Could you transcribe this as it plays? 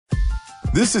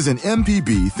This is an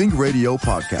MPB Think Radio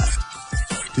podcast.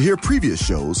 To hear previous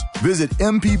shows, visit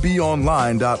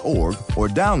mpbonline.org or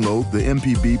download the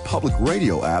MPB Public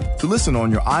Radio app to listen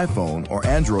on your iPhone or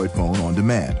Android phone on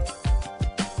demand.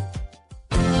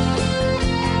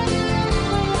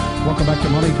 Welcome back to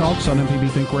Money Talks on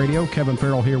MPB Think Radio. Kevin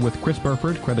Farrell here with Chris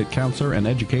Burford, credit counselor and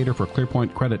educator for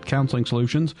ClearPoint Credit Counseling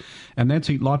Solutions, and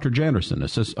Nancy Lottridge-Anderson,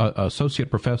 associate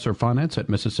professor of finance at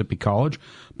Mississippi College,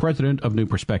 president of New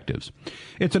Perspectives.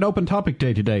 It's an open topic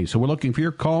day today, so we're looking for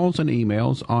your calls and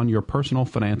emails on your personal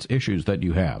finance issues that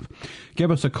you have. Give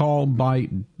us a call by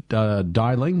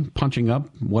punching up,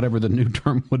 whatever the new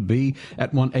term would be,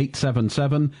 at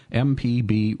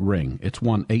 1-877-MPB-RING. It's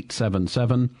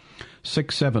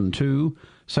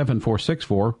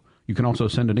 1-877-672-7464. You can also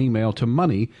send an email to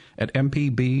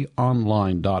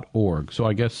money@mpbonline.org. So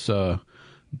I guess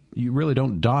you really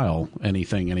don't dial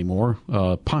anything anymore.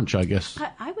 Punch, I guess.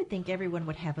 I would think everyone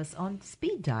would have us on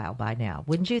speed dial by now,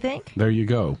 wouldn't you think? There you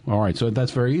go. All right, so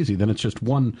that's very easy. Then it's just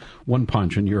one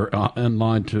punch, and you're in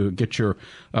line to get your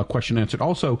question answered.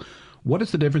 Also, what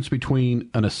is the difference between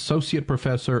an associate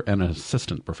professor and an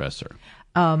assistant professor?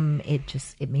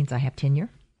 It means I have tenure.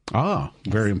 Ah,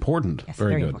 yes. Very important. Yes,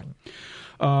 very good. Important.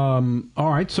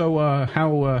 All right. So,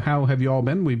 how have you all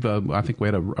been? We've, I think we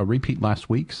had a repeat last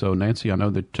week. So, Nancy, I know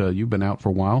that you've been out for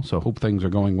a while. So, hope things are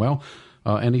going well.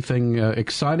 Anything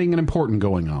exciting and important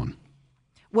going on?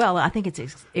 Well, I think it's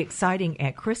exciting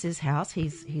at Chris's house.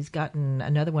 He's gotten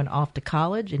another one off to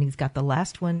college, and he's got the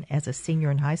last one as a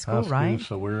senior in high school, right?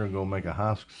 So we're going to make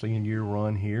a senior year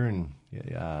run here, and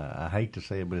I hate to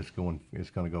say it, but it's going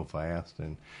to go fast,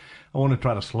 and I want to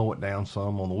try to slow it down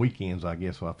some on the weekends, I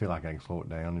guess. So I feel like I can slow it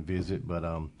down and visit, but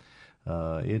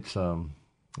it's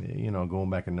going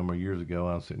back a number of years ago,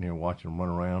 I was sitting here watching them run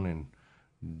around and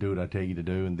do what I tell you to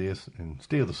do, and this, and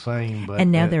still the same. But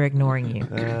and now they're ignoring you.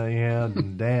 Yeah,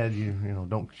 Dad, you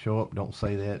don't show up, don't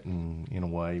say that, in a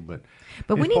way. But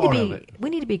we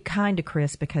need to be kind to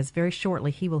Chris, because very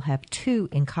shortly he will have two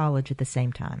in college at the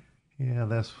same time. Yeah,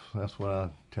 that's what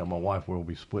I tell my wife. We'll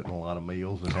be splitting a lot of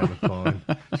meals and having fun.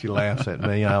 She laughs at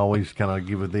me. I always kind of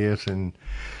give her this, and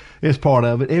it's part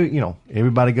of it.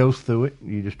 Everybody goes through it.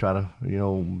 You just try to,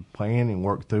 plan and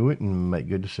work through it and make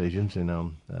good decisions. And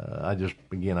I just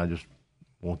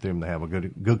want them to have a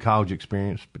good college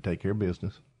experience, but take care of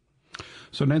business.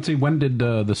 So, Nancy, when did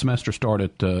the semester start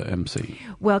at MC?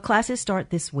 Well, classes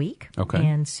start this week. Okay.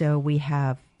 And so we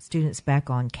have students back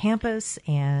on campus,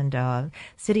 and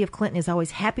City of Clinton is always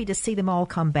happy to see them all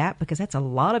come back, because that's a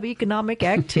lot of economic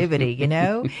activity,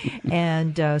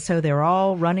 and so they're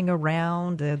all running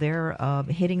around. They're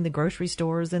hitting the grocery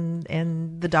stores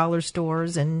and the dollar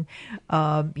stores and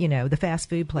the fast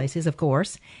food places, of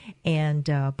course, and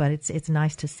but it's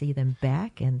nice to see them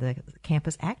back and the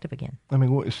campus active again. I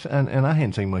mean, and I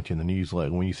hadn't seen much in the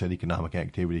newsletter when you said economic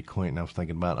activity, Clinton. I was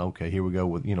thinking about, okay, here we go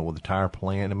with with the tire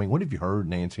plant. I mean, what have you heard,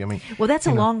 Nancy? I mean, well, that's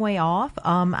a long way off.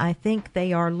 I think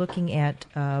they are looking at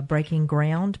breaking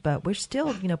ground, but we're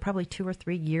still, probably 2 or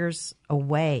 3 years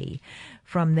away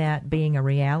from that being a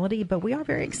reality. But we are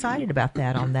very excited about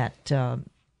that on that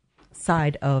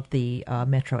side of the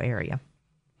metro area.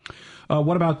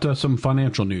 What about some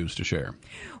financial news to share?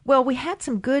 Well, we had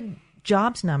some good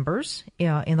jobs numbers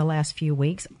in the last few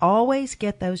weeks. Always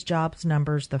get those jobs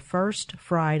numbers the first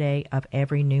Friday of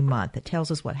every new month. It tells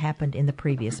us what happened in the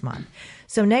previous month.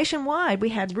 So nationwide, we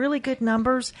had really good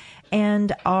numbers,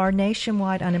 and our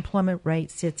nationwide unemployment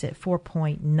rate sits at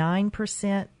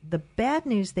 4.9%. The bad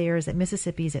news there is that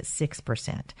Mississippi is at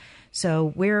 6%.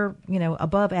 So we're,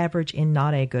 above average in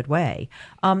not a good way.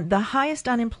 The highest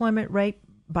unemployment rate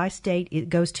by state, it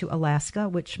goes to Alaska,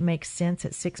 which makes sense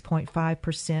at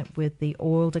 6.5% with the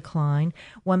oil decline.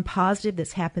 One positive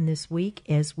that's happened this week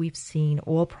is we've seen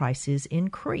oil prices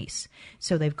increase.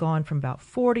 So they've gone from about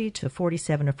 $40 to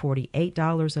 $47 to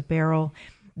 $48 a barrel.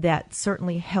 That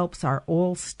certainly helps our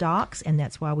oil stocks, and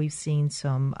that's why we've seen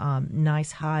some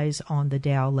nice highs on the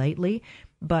Dow lately.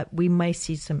 But we may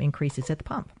see some increases at the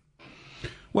pump.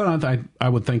 Well, I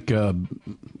would think, I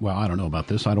don't know about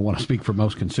this. I don't want to speak for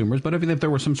most consumers, but if there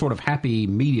was some sort of happy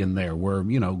median there where,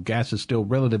 gas is still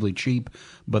relatively cheap,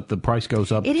 but the price goes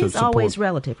up. It is always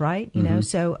relative, right?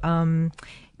 So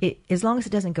as long as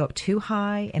it doesn't go up too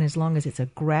high, and as long as it's a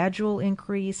gradual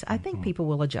increase, I think people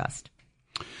will adjust.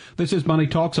 This is Money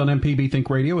Talks on MPB Think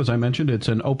Radio. As I mentioned, it's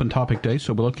an open topic day,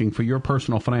 so we're looking for your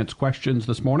personal finance questions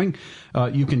this morning.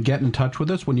 You can get in touch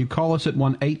with us when you call us at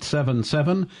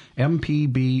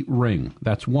 1-877-MPB-RING.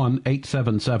 That's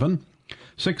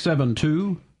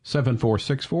 1-877-672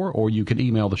 7464, or you can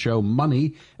email the show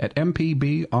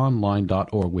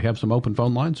money@mpbonline.org. We have some open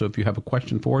phone lines, so if you have a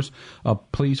question for us,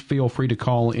 please feel free to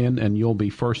call in and you'll be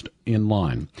first in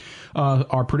line.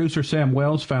 Our producer Sam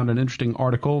Wells found an interesting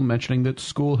article mentioning that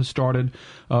school has started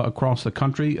across the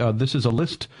country. This is a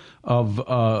list of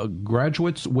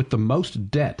graduates with the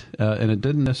most debt, and it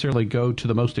didn't necessarily go to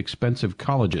the most expensive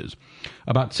colleges.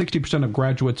 About 60% of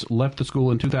graduates left the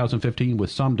school in 2015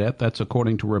 with some debt. That's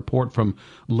according to a report from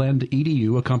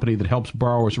Lend.edu, a company that helps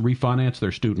borrowers refinance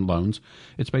their student loans.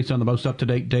 It's based on the most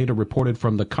up-to-date data reported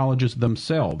from the colleges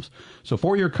themselves. So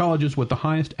four-year colleges with the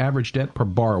highest average debt per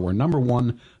borrower. Number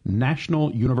one,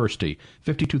 National University,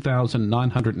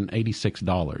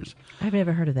 $52,986. I've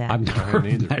never heard of that. I've never heard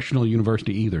of National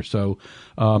University either. So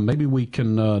maybe we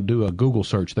can do a Google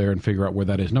search there and figure out where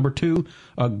that is. Number two,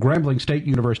 Grambling State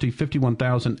University,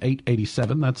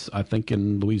 $51,887. That's, I think,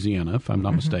 in Louisiana, if I'm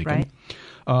not mistaken.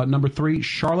 Right. Number three,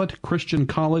 Charlotte Christian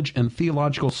College and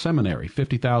Theological Seminary,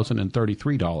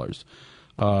 $50,033.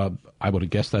 I would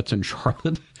have guessed that's in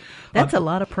Charlotte. That's a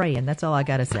lot of praying. That's all I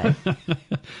got to say.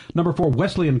 Number four,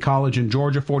 Wesleyan College in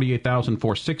Georgia,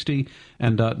 $48,460.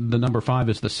 And the number five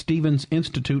is the Stevens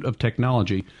Institute of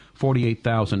Technology,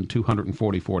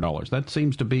 $48,244. That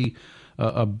seems to be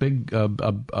a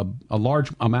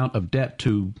large amount of debt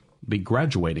to be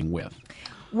graduating with.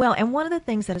 Well, and one of the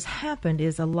things that has happened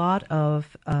is a lot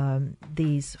of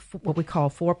these, what we call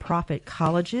for-profit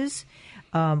colleges,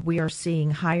 we are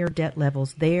seeing higher debt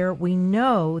levels there. We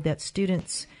know that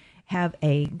students have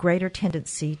a greater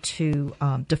tendency to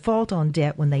default on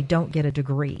debt when they don't get a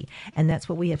degree. And that's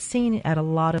what we have seen at a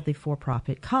lot of the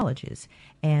for-profit colleges.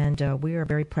 And we are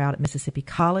very proud at Mississippi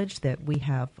College that we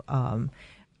have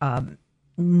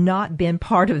not been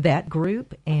part of that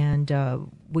group, and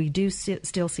we do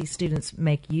still see students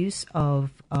make use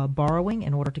of borrowing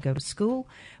in order to go to school,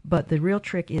 but the real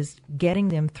trick is getting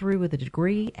them through with a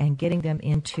degree and getting them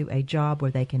into a job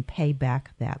where they can pay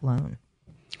back that loan.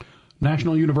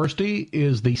 National University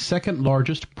is the second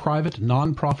largest private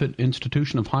nonprofit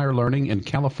institution of higher learning in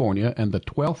California and the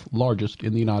 12th largest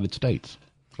in the United States,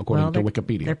 according to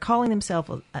Wikipedia. They're calling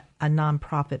themselves a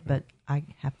nonprofit, but I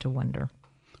have to wonder.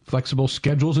 Flexible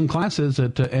schedules and classes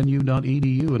at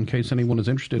nu.edu in case anyone is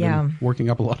interested in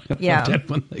working up a lot of debt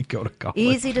when they go to college.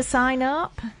 Easy to sign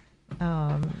up,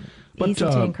 easy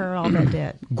to incur all that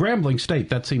debt. Grambling State,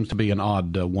 that seems to be an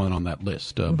odd one on that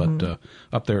list, but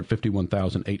up there at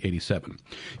 $51,887.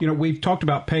 You know, we've talked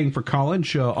about paying for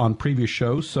college on previous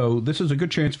shows, so this is a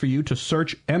good chance for you to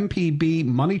search MPB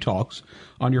Money Talks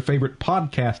on your favorite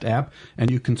podcast app, and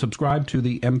you can subscribe to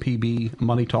the MPB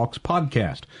Money Talks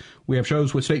podcast. We have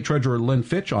shows with State Treasurer Lynn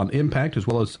Fitch on Impact, as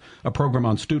well as a program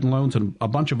on student loans and a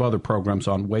bunch of other programs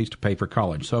on ways to pay for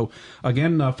college. So,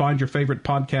 again, find your favorite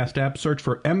podcast app, search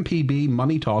for MPB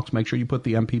Money Talks. Make sure you put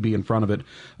the MPB in front of it,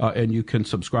 and you can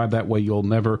subscribe. That way you'll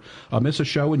never miss a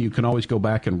show, and you can always go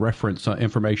back and reference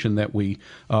information that we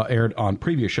aired on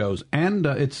previous shows. And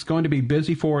it's going to be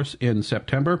busy for us in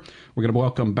September. We're going to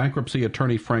welcome bankruptcy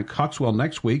attorney Frank Coxwell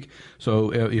next week.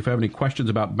 So if you have any questions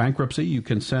about bankruptcy, you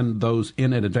can send those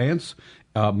in advance.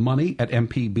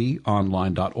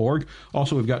 Money@mpbonline.org.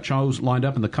 Also, we've got shows lined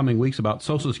up in the coming weeks about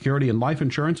Social Security and life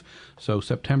insurance. So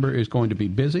September is going to be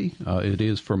busy. It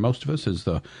is for most of us as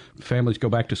the families go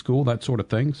back to school, that sort of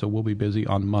thing. So we'll be busy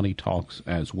on Money Talks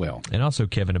as well. And also,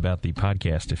 Kevin, about the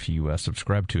podcast, if you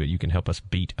subscribe to it, you can help us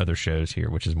beat other shows here,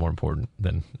 which is more important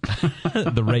than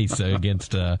the race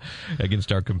against our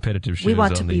competitive shows. We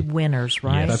want to be winners,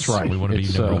 right? Yes, that's right. We want to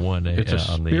be number one. It's a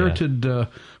spirited,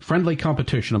 friendly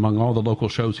competition among all the local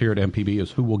shows here at MPB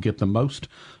is who will get the most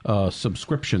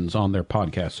subscriptions on their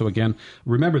podcast. So again,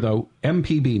 remember though,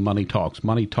 MPB Money Talks.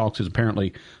 Money Talks is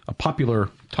apparently a popular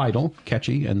title,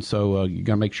 catchy, and so you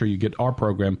got to make sure you get our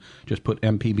program. Just put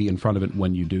MPB in front of it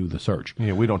when you do the search.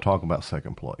 Yeah, we don't talk about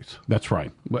second place. That's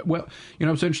right. Well, you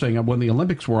know, it's interesting. When the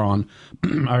Olympics were on,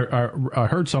 I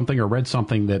heard something or read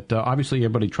something that obviously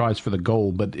everybody tries for the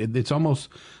gold, but it's almost,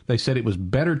 they said it was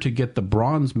better to get the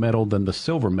bronze medal than the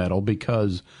silver medal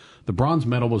because the bronze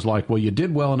medal was like, well, you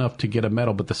did well enough to get a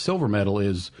medal, but the silver medal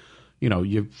is, you know,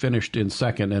 you finished in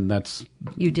second, and that's...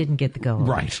 You didn't get the gold.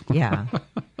 Right. Yeah.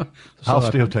 I'll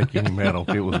still take any medal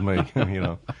if it was me, you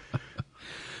know.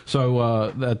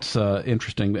 So that's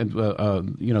interesting. And,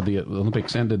 you know, the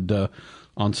Olympics ended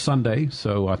on Sunday,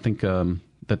 so I think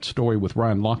that story with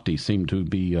Ryan Lochte seemed to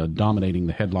be dominating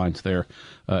the headlines there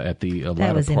at the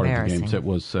latter part of the games. It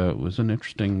was an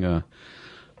interesting...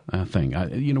 thing.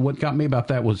 What got me about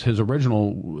that was his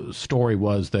original story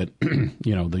was that,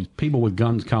 the people with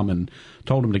guns come and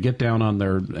told him to get down on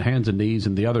their hands and knees,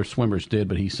 and the other swimmers did,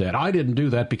 but he said, I didn't do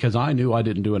that because I knew I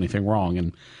didn't do anything wrong.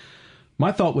 And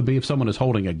my thought would be if someone is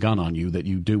holding a gun on you, that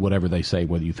you do whatever they say,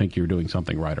 whether you think you're doing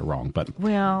something right or wrong. But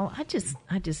well, I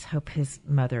just hope his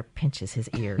mother pinches his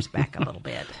ears back a little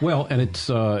bit. Well, and it's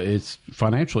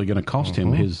financially going to cost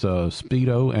him his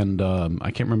Speedo, and I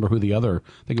can't remember who the other.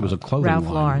 I think it was a clothing Ralph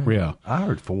line. Lauren. Yeah, I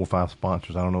heard 4 or 5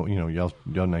 sponsors. I don't know.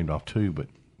 Y'all named off 2, but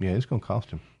yeah, it's going to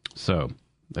cost him. So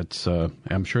that's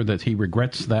I'm sure that he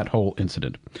regrets that whole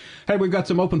incident. Hey, we've got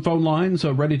some open phone lines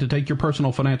ready to take your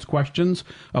personal finance questions.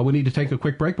 We need to take a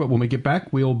quick break, but when we get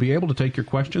back, we'll be able to take your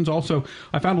questions. Also,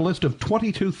 I found a list of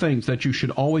 22 things that you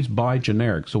should always buy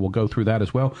generic, so we'll go through that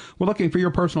as well. We're looking for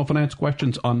your personal finance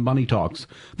questions on Money Talks.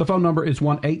 The phone number is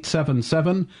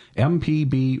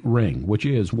 1-877-MPB-RING, which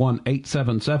is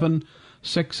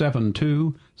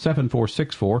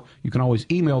 1-877-672-7464. You can always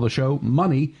email the show,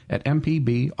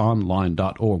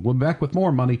 money@mpbonline.org. We'll be back with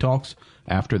more Money Talks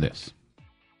after this.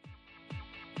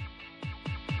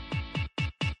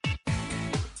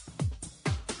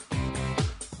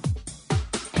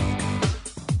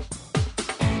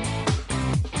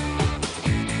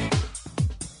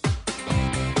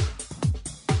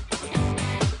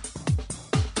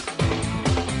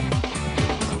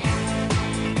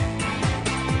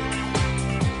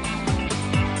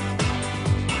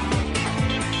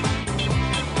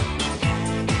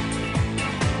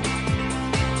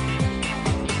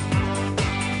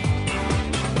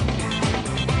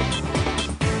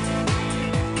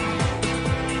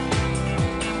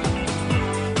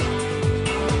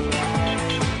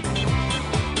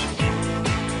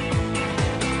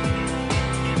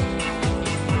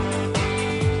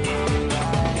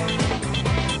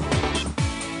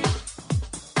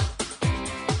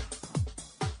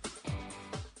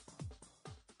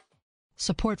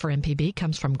 Support for MPB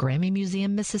comes from Grammy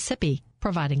Museum, Mississippi,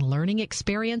 providing learning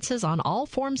experiences on all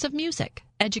forms of music.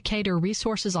 Educator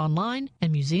resources online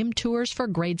and museum tours for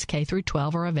grades K through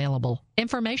 12 are available.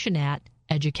 Information at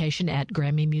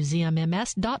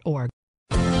education@grammymuseumms.org.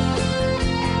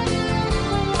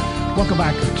 Welcome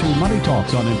back to Money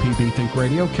Talks on MPB Think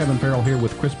Radio. Kevin Farrell here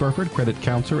with Chris Burford, credit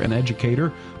counselor and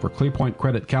educator for ClearPoint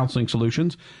Credit Counseling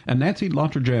Solutions, and Nancy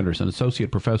Lottridge Anderson,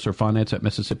 associate professor of finance at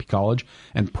Mississippi College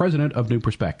and president of New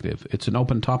Perspective. It's an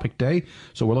open topic day,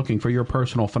 so we're looking for your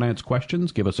personal finance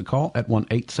questions. Give us a call at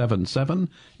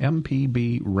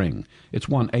 1-877-MPB-RING. It's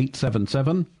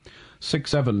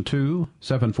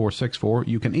 1-877-672-7464.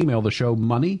 You can email the show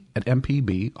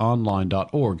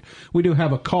money@mpbonline.org. We do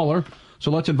have a caller, so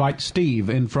let's invite Steve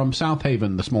in from South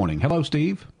Haven this morning. Hello,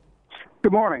 Steve.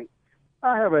 Good morning.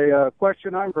 I have a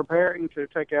question. I'm preparing to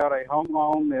take out a home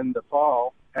loan in the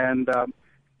fall, and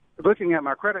looking at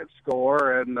my credit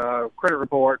score and credit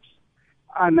reports,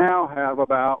 I now have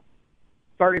about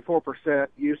 34%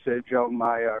 usage on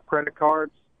my credit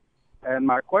cards. And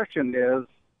my question is,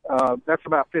 that's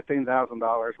about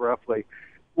 $15,000 roughly.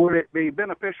 Would it be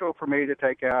beneficial for me to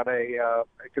take out a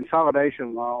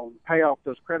consolidation loan, pay off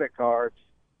those credit cards,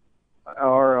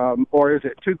 or is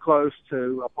it too close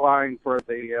to applying for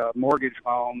the mortgage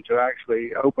loan to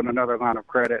actually open another line of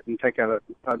credit and take out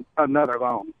another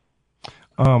loan?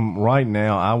 Right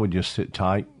now, I would just sit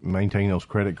tight, maintain those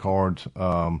credit cards.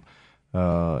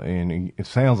 And it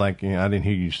sounds like, I didn't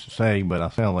hear you say, but I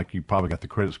sound like you probably got the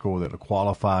credit score that will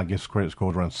qualify. I guess the credit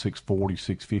score is around 640,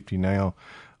 650 now.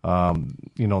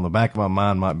 In the back of my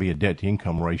mind might be a debt to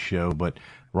income ratio, but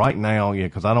right now,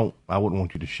 because I wouldn't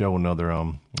want you to show another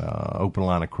open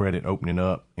line of credit opening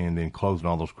up and then closing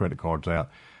all those credit cards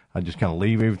out. I just kind of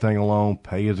leave everything alone,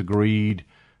 pay as agreed,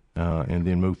 and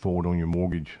then move forward on your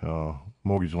mortgage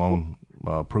loan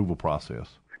approval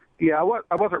process. Yeah,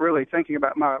 I wasn't really thinking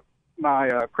about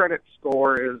my credit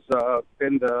score is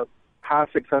in the high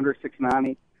 600,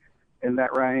 690. In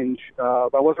that range. I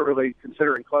wasn't really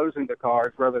considering closing the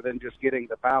cards rather than just getting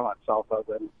the balance off of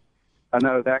them. I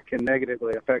know that can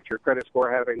negatively affect your credit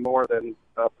score having more than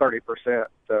 30%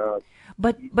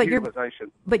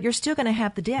 utilization. But you're still going to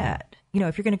have the debt.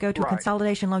 If you're going to go to a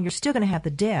consolidation loan, you're still going to have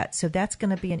the debt. So that's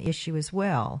going to be an issue as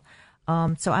well.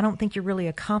 So I don't think you're really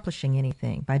accomplishing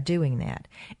anything by doing that.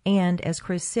 And as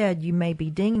Chris said, you may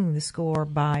be dinging the score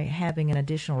by having an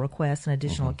additional request, an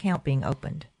additional account being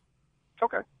opened.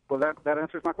 Okay. Well, that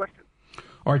answers my question.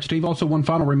 All right, Steve, also one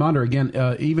final reminder. Again,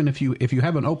 even if you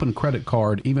have an open credit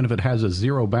card, even if it has a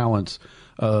zero balance,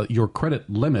 your credit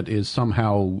limit is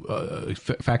somehow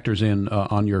factors in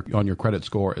on your credit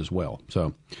score as well.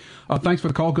 So, thanks for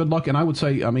the call. Good luck. And I would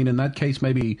say, I mean, in that case,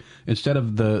 maybe instead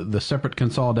of the separate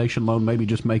consolidation loan, maybe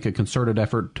just make a concerted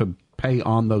effort to pay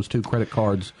on those two credit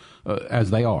cards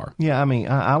as they are. Yeah, I mean,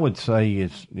 I would say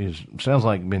it sounds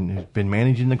like been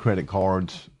managing the credit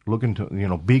cards. Looking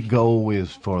to, big goal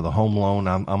is for the home loan.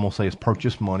 I'm gonna say it's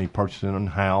purchase money, purchasing a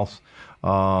house.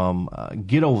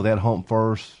 Get over that hump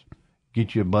first.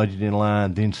 Get your budget in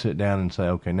line, then sit down and say,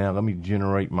 okay, now let me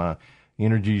generate my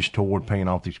energies toward paying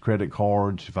off these credit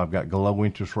cards. If I've got low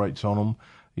interest rates on them,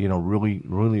 really,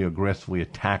 really aggressively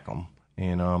attack them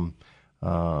and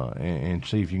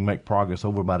see if you can make progress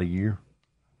over about a year.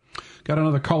 Got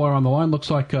another caller on the line. Looks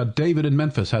like David in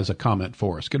Memphis has a comment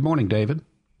for us. Good morning, David.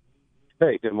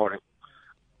 Hey, good morning.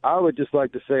 I would just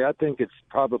like to say I think it's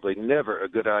probably never a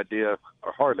good idea,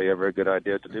 or hardly ever a good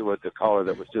idea, to do what the caller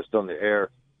that was just on the air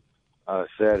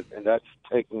said, and that's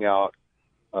taking out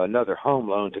another home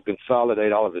loan to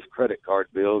consolidate all of his credit card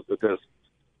bills, because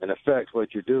in effect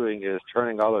what you're doing is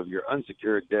turning all of your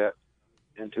unsecured debt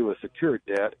into a secured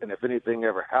debt, and if anything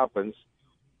ever happens,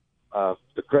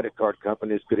 the credit card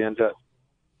companies could end up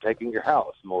taking your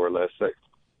house, more or less.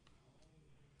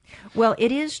 Well,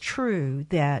 it is true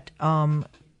that, and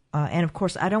of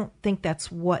course, I don't think that's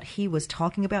what he was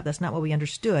talking about. That's not what we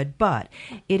understood. But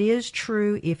it is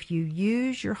true if you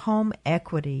use your home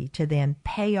equity to then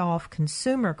pay off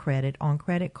consumer credit on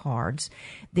credit cards,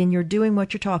 then you're doing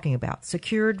what you're talking about,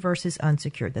 secured versus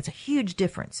unsecured. That's a huge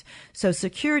difference. So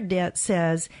secured debt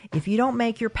says if you don't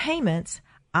make your payments,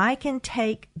 I can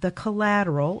take the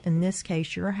collateral, in this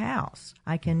case your house.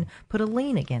 I can put a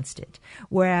lien against it.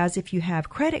 Whereas if you have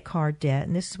credit card debt,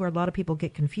 and this is where a lot of people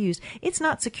get confused, it's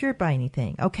not secured by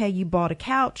anything. Okay, you bought a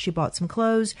couch, you bought some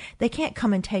clothes. They can't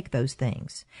come and take those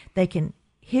things. They can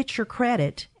hit your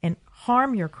credit and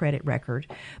harm your credit record,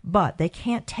 but they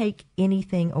can't take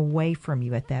anything away from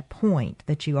you at that point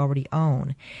that you already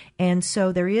own. And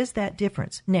so there is that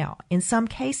difference. Now, in some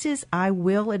cases, I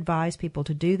will advise people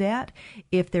to do that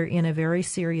if they're in a very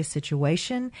serious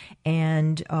situation,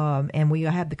 and we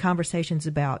have the conversations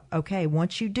about, okay,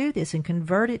 once you do this and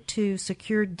convert it to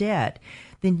secured debt,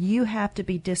 then you have to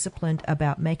be disciplined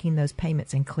about making those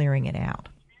payments and clearing it out.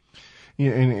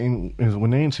 Yeah, and when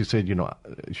Nancy said,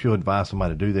 she'll advise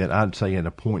somebody to do that, I'd say at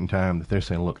a point in time that they're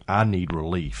saying, look, I need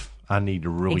relief. I need to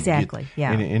really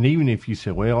yeah. And even if you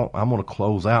say, well, I'm going to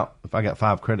close out, if I got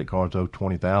 5 credit cards owed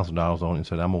 $20,000 on it and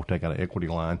said I'm going to take out an equity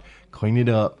line, clean it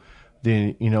up,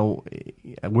 then,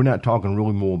 we're not talking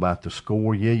really more about the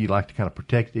score. Yeah, you like to kind of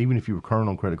protect it, even if you were current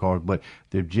on credit cards, but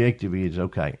the objective is,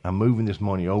 okay, I'm moving this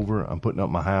money over. I'm putting up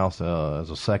my house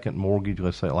as a second mortgage,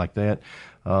 let's say it like that.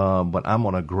 But I'm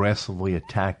going to aggressively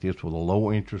attack this with a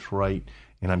low interest rate,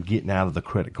 and I'm getting out of the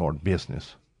credit card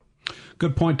business.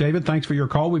 Good point, David. Thanks for your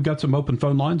call. We've got some open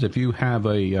phone lines. If you have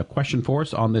a question for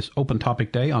us on this open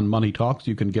topic day on Money Talks,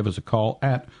 you can give us a call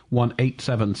at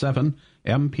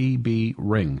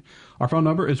 1-877-MPB-RING. Our phone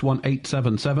number is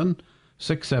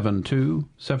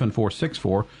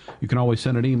 1-877-672-7464. You can always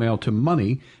send an email to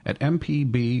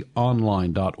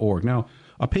money@mpbonline.org. Now,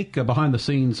 a peek behind the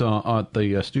scenes at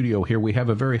the studio here, we have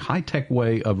a very high-tech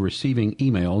way of receiving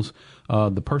emails.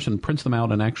 The person prints them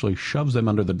out and actually shoves them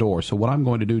under the door. So what I'm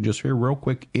going to do just here real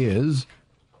quick is...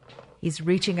 He's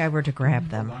reaching over to grab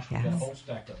them. Yes. A whole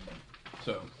stack of them.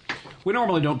 So we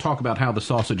normally don't talk about how the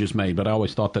sausage is made, but I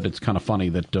always thought that it's kind of funny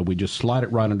that we just slide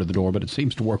it right under the door, but it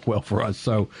seems to work well for us.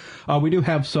 So we do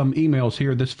have some emails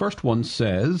here. This first one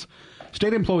says...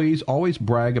 State employees always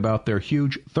brag about their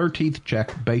huge 13th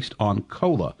check based on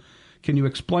COLA. Can you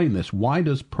explain this? Why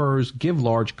does PERS give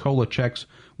large COLA checks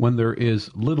when there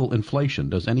is little inflation?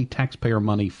 Does any taxpayer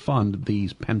money fund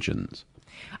these pensions?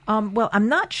 Well, I'm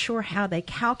not sure how they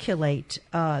calculate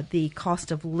the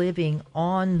cost of living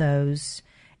on those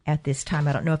at this time.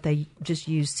 I don't know if they just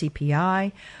use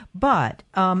CPI, but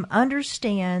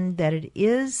understand that it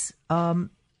is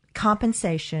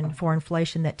compensation for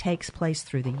inflation that takes place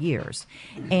through the years.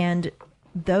 And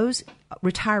those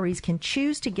retirees can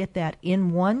choose to get that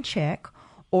in one check,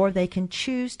 or they can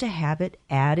choose to have it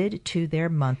added to their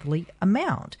monthly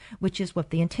amount, which is what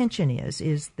the intention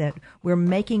is that we're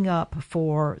making up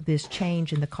for this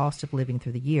change in the cost of living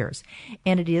through the years.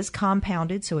 And it is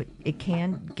compounded, so it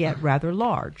can get rather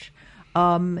large.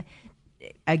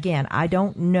 Again, I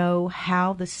don't know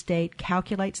how the state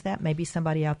calculates that. Maybe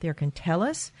somebody out there can tell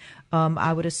us.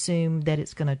 I would assume that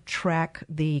it's going to track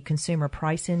the Consumer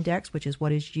Price Index, which is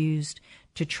what is used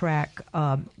to track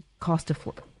cost of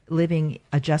living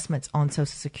adjustments on Social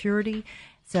Security.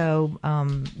 So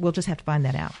we'll just have to find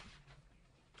that out.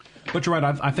 But you're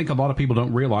right. I think a lot of people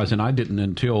don't realize, and I didn't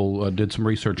until did some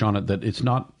research on it, that it's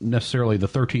not necessarily the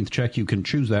 13th check. You can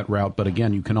choose that route, but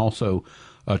again, you can also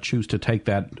choose to take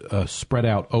that spread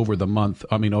out over the month.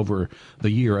 I mean, over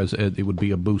the year, as it would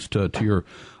be a boost to your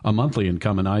monthly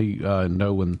income. And I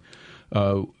know when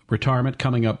retirement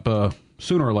coming up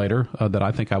sooner or later that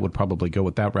I think I would probably go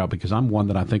with that route, because I'm one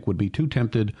that I think would be too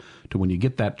tempted to, when you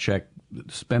get that check,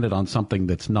 spend it on something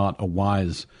that's not a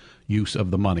wise use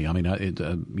of the money. I mean,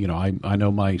 I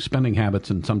know my spending habits,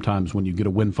 and sometimes when you get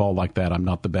a windfall like that, I'm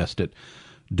not the best at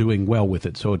doing well with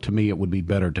it. So to me, it would be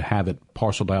better to have it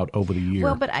parceled out over the year.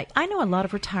 Well, but I know a lot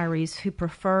of retirees who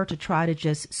prefer to try to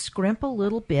just scrimp a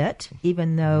little bit,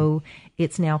 even though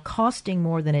it's now costing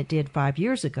more than it did 5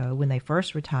 years ago when they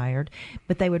first retired.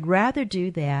 But they would rather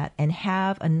do that and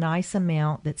have a nice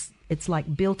amount it's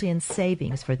like built-in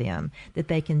savings for them, that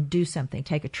they can do something,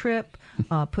 take a trip,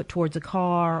 put towards a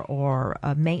car or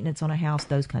maintenance on a house,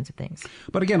 those kinds of things.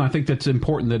 But again, I think that's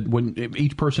important, that when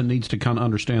each person needs to kind of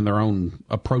understand their own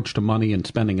approach to money and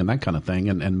spending and that kind of thing,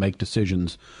 and make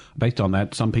decisions based on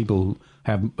that. Some people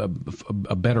have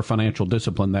a better financial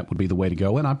discipline. That would be the way to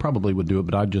go, and I probably would do it.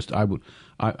 But I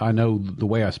know the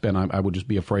way I spend, I would just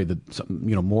be afraid that,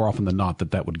 more often than not,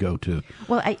 that would go to.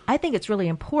 Well, I think it's really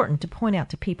important to point out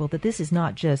to people that this is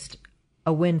not just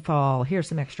a windfall, here's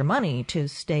some extra money to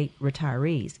state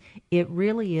retirees. It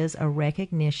really is a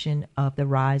recognition of the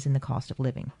rise in the cost of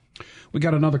living. We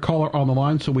got another caller on the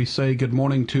line, so we say good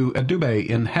morning to Adube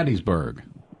in Hattiesburg.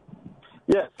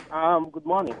 Yes, good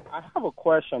morning. I have a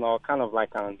question, or kind of like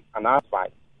an advice.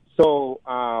 So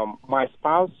my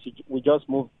spouse, we just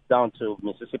moved down to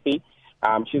Mississippi.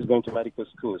 She's going to medical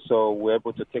school, so we're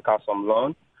able to take out some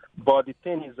loan. But the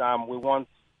thing is, we want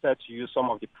her to use some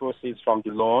of the proceeds from the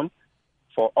loan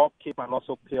for upkeep and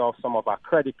also pay off some of our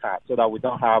credit cards, so that we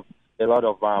don't have a lot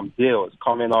of bills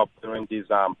coming up during this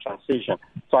transition.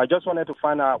 So I just wanted to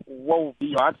find out what would be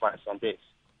your advice on this.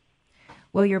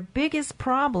 Well, your biggest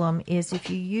problem is if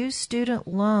you use student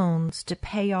loans to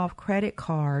pay off credit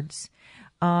cards.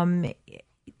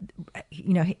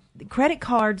 Credit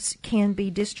cards can be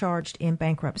discharged in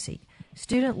bankruptcy.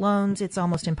 Student loans, it's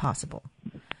almost impossible.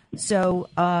 So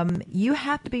you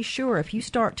have to be sure, if you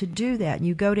start to do that and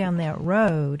you go down that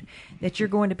road, that you're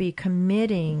going to be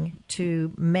committing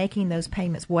to making those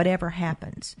payments, whatever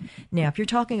happens. Now, if you're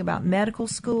talking about medical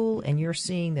school and you're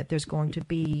seeing that there's going to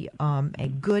be a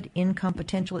good income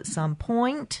potential at some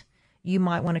point, you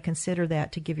might want to consider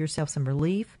that to give yourself some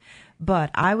relief.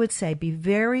 But I would say be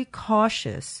very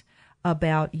cautious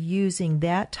about using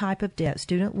that type of debt,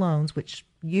 student loans, which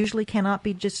usually cannot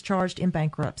be discharged in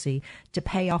bankruptcy, to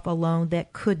pay off a loan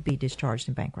that could be discharged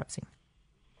in bankruptcy.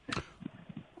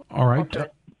 All right. Okay.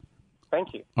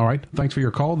 Thank you. All right. Thanks for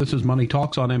your call. This is Money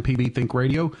Talks on MPB Think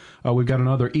Radio. We've got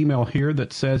another email here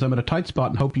that says, I'm in a tight spot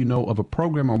and hope you know of a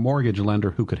program or mortgage lender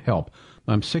who could help.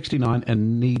 I'm 69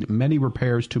 and need many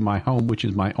repairs to my home, which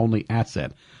is my only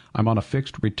asset. I'm on a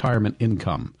fixed retirement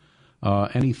income.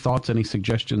 Any thoughts, any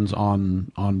suggestions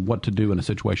on what to do in a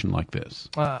situation like this?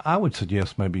 I would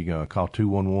suggest maybe call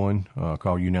 211,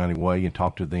 call United Way and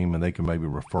talk to them, and they can maybe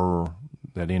refer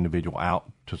that individual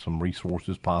out to some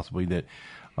resources possibly that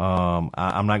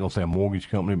I'm not going to say a mortgage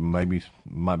company, but maybe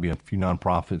might be a few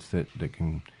nonprofits that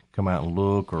can come out and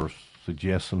look or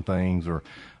suggest some things, or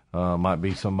might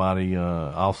be somebody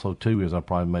also, too, is I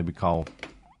probably maybe call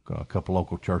a couple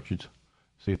local churches,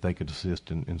 see if they could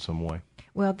assist in some way.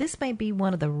 Well, this may be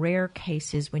one of the rare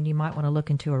cases when you might want to look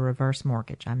into a reverse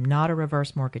mortgage. I'm not a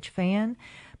reverse mortgage fan,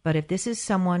 but if this is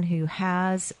someone who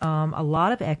has a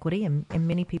lot of equity, and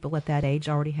many people at that age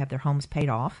already have their homes paid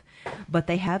off, but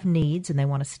they have needs and they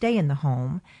want to stay in the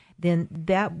home, then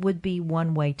that would be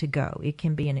one way to go. It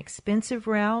can be an expensive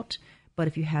route, but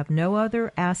if you have no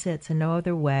other assets and no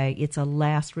other way, it's a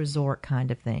last resort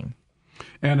kind of thing.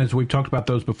 And as we've talked about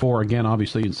those before, again,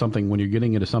 obviously, it's something when you're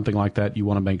getting into something like that, you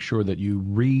want to make sure that you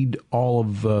read all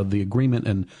of the agreement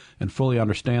and fully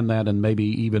understand that, and maybe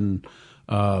even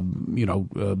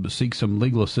seek some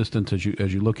legal assistance as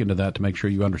you look into that to make sure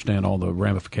you understand all the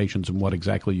ramifications and what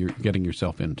exactly you're getting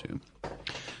yourself into.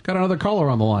 Got another caller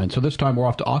on the line, so this time we're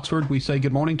off to Oxford. We say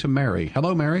good morning to Mary.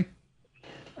 Hello, Mary.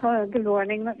 Good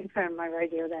morning. Let me turn my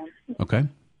radio down. Okay.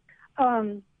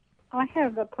 I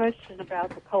have a question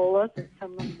about the COLA that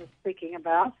someone was speaking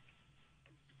about.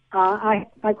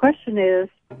 My question is,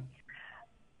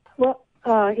 well,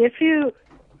 if you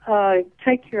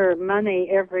take your money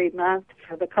every month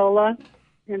for the COLA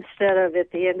instead of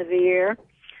at the end of the year,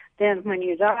 then when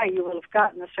you die, you will have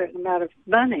gotten a certain amount of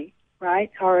money, right,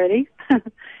 already?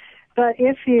 But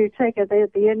if you take it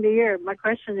at the end of the year, my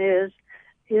question is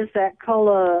that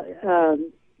COLA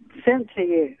sent to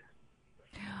you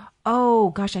Oh,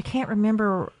 gosh, I can't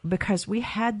remember because we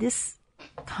had this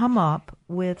come up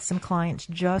with some clients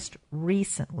just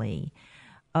recently.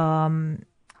 And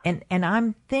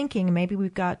I'm thinking maybe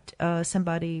we've got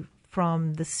somebody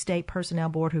from the State Personnel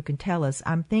Board who can tell us.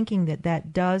 I'm thinking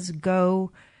that does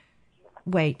go...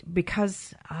 Wait,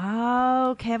 because,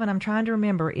 Kevin, I'm trying to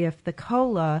remember if the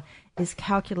COLA is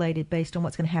calculated based on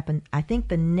what's going to happen, I think,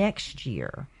 the next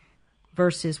year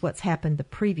versus what's happened the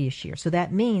previous year. So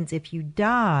that means if you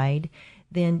died,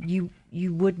 then you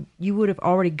would have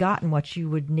already gotten what you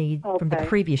would need from the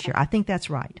previous year. I think that's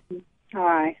right. All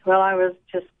right. Well, I was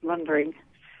just wondering.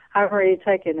 I've already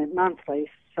taken it monthly,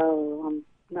 so I'm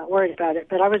not worried about it,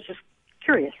 but I was just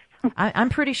curious. I'm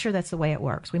pretty sure that's the way it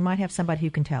works. We might have somebody who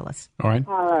can tell us. All right.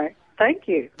 All right. Thank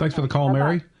you. Thanks for the call,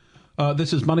 Mary.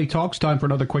 This is Money Talks. Time for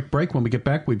another quick break. When we get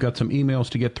back, we've got some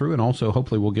emails to get through, and also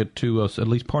hopefully we'll get to at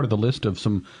least part of the list of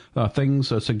some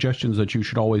suggestions that you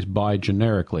should always buy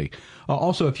generically.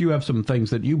 Also, if you have some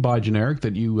things that you buy generic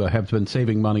that you have been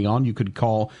saving money on, you could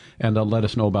call and let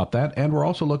us know about that. And we're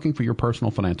also looking for your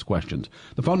personal finance questions.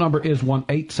 The phone number is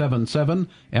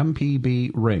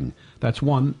 1-877-MPB-RING. That's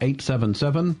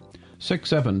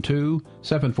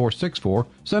 1-877-672-7464.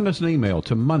 Send us an email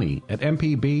to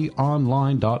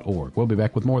money@mpbonline.org. We'll be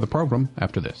back with more of the program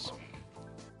after this.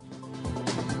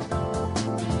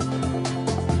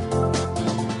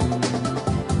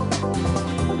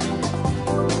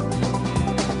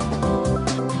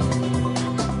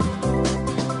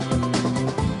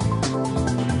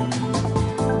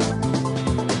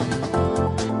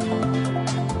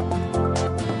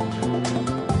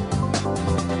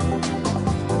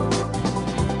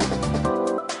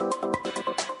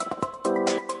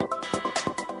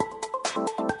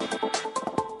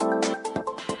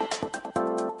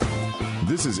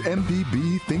 This is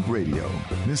MPB Think Radio.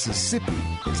 Mississippi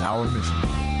is our mission.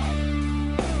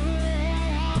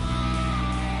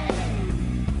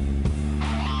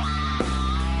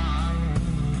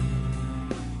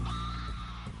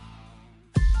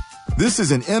 This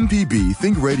is an MPB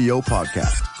Think Radio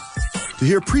podcast. To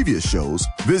hear previous shows,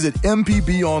 visit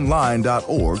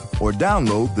mpbonline.org or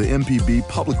download the MPB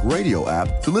Public Radio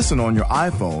app to listen on your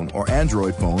iPhone or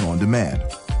Android phone on demand.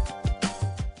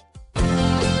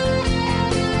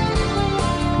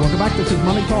 Welcome back. This is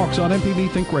Money Talks on MPB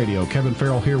Think Radio. Kevin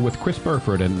Farrell here with Chris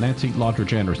Burford and Nancy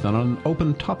Lottridge Anderson. On an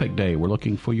open topic day, we're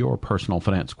looking for your personal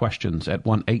finance questions at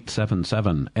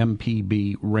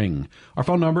 1-877-MPB-RING. Our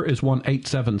phone number is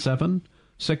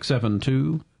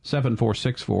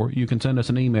 1-877-672-7464. You can send us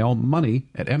an email,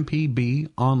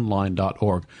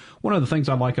 money@mpbonline.org. One of the things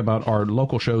I like about our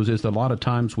local shows is that a lot of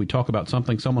times we talk about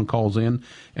something, someone calls in,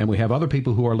 and we have other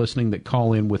people who are listening that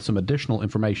call in with some additional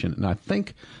information. And I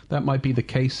think that might be the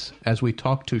case as we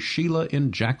talk to Sheila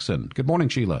in Jackson. Good morning,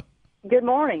 Sheila. Good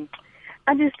morning.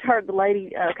 I just heard the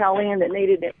lady call in that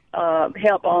needed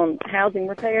help on housing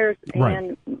repairs,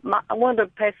 and I wanted to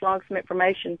pass along some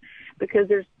information because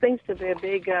there seems to be a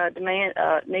big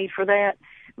need for that.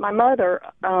 My mother,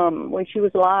 when she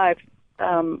was alive,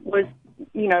 was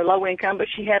low income, but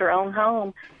she had her own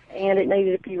home, and it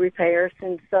needed a few repairs.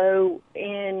 And so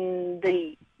in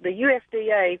the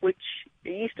USDA, which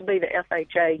it used to be the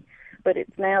FHA, but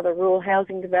it's now the Rural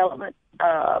Housing Development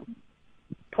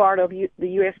part of the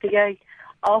USDA,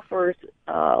 offers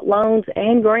loans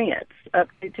and grants up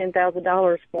to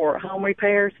 $10,000 for home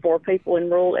repairs for people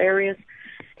in rural areas.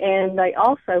 And they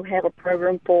also have a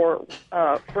program for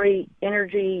free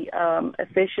energy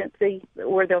efficiency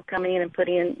where they'll come in and put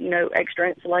in, extra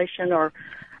insulation or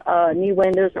new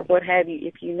windows or what have you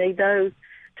if you need those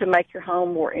to make your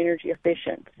home more energy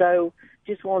efficient. So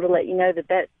just wanted to let you know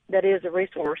that is a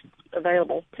resource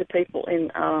available to people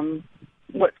in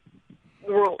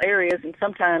rural areas, and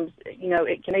sometimes,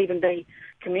 it can even be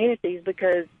communities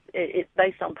because it's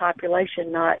based on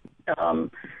population, not,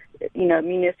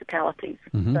 municipalities.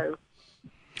 Mm-hmm. So.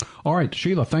 All right,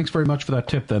 Sheila, thanks very much for that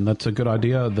tip then. That's a good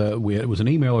idea. It was an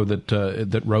emailer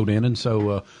that wrote in, and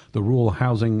so the Rural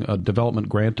Housing Development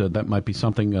Grant, that might be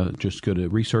something just good to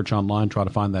research online, try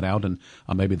to find that out, and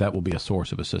maybe that will be a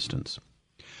source of assistance.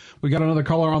 We got another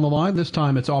caller on the line. This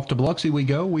time it's off to Biloxi we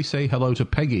go. We say hello to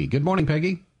Peggy. Good morning,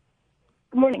 Peggy.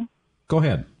 Good morning. Go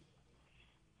ahead.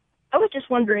 I was just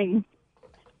wondering,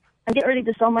 I'm getting ready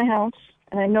to sell my house,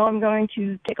 and I know I'm going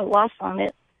to take a loss on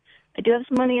it. I do have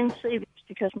some money in savings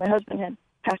because my husband had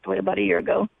passed away about a year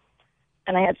ago,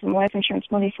 and I had some life insurance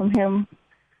money from him.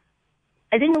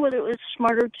 I didn't know whether it was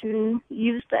smarter to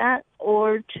use that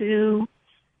or to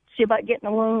see about getting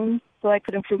a loan so I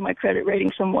could improve my credit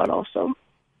rating somewhat also.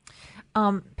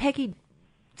 Peggy,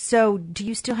 so do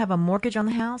you still have a mortgage on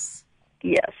the house?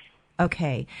 Yes.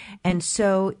 Okay. And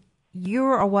so you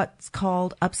are what's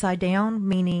called upside down,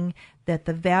 meaning that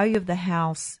the value of the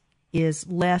house is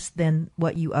less than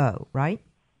what you owe, right?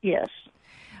 Yes.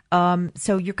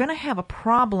 So you're going to have a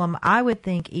problem, I would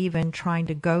think, even trying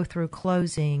to go through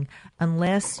closing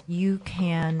unless you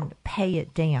can pay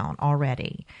it down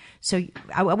already. So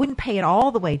I wouldn't pay it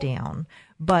all the way down,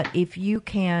 but if you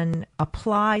can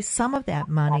apply some of that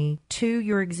money to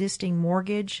your existing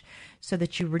mortgage so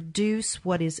that you reduce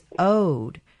what is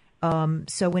owed.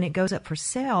 So when it goes up for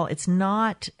sale, it's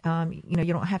not,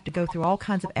 you don't have to go through all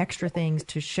kinds of extra things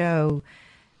to show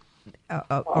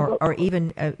or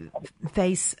even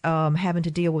face having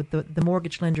to deal with the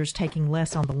mortgage lenders taking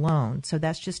less on the loan. So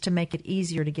that's just to make it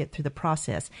easier to get through the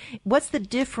process. What's the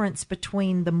difference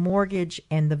between the mortgage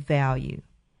and the value?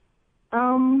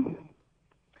 That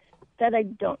I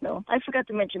don't know. I forgot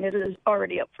to mention it is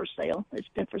already up for sale. It's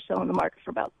been for sale in the market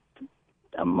for about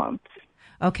a month.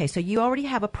 Okay, so you already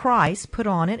have a price put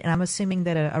on it, and I'm assuming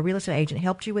that a real estate agent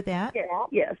helped you with that? Yeah.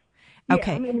 Yes.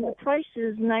 Okay. Yeah, I mean, the price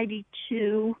is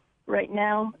 $92 right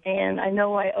now, and I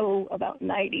know I owe about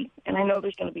 $90, and I know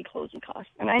there's going to be closing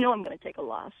costs, and I know I'm going to take a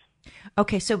loss.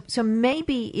 Okay, so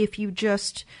maybe if you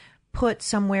just put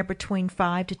somewhere between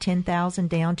 $5,000 to $10,000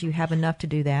 down, do you have enough to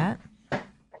do that?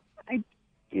 I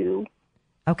do.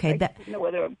 Okay, I didn't know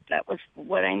whether that was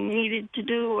what I needed to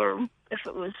do or if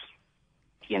it was,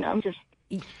 I'm just.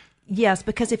 Yes,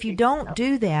 because if you don't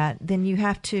do that, then you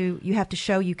have to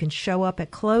show you can show up at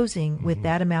closing with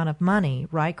that amount of money,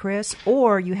 right, Chris?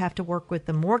 Or you have to work with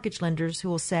the mortgage lenders who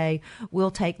will say,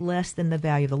 we'll take less than the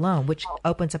value of the loan, which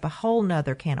opens up a whole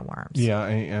nother can of worms. Yeah,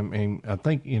 and I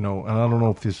think, and I don't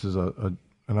know if this is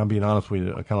and I'm being honest with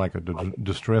you, kind of like a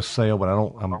distress sale, but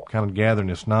I'm kind of gathering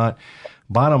it's not.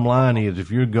 Bottom line is,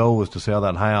 if your goal is to sell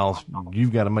that house,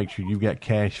 you've got to make sure you've got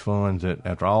cash funds that,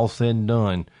 after all said and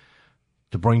done,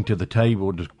 to bring to the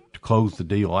table to close the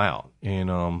deal out. And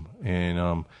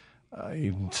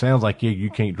it sounds like you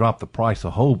can't drop the price a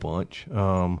whole bunch.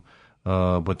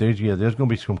 But there's going to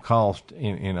be some cost.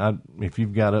 And if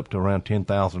you've got up to around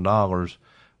 $10,000,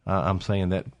 I'm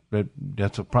saying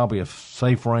that's probably a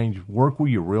safe range. Work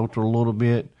with your realtor a little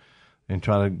bit and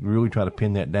try to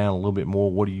pin that down a little bit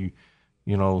more. What do you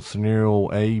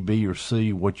scenario A, B, or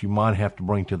C, what you might have to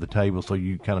bring to the table so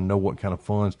you kind of know what kind of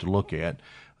funds to look at.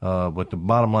 But the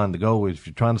bottom line, the goal is, if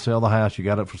you're trying to sell the house, you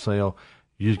got it for sale,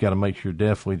 you just got to make sure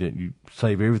definitely that you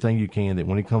save everything you can, that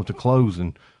when it comes to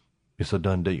closing, it's a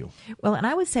done deal. Well, and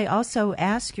I would say also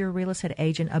ask your real estate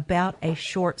agent about a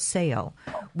short sale,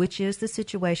 which is the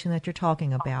situation that you're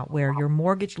talking about, where your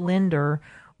mortgage lender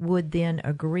would then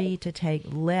agree to take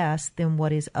less than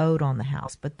what is owed on the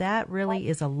house. But that really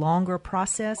is a longer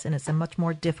process, and it's a much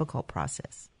more difficult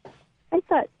process. I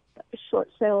thought a short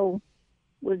sale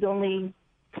would only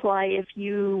apply if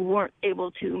you weren't able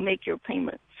to make your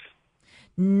payments.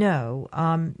 No.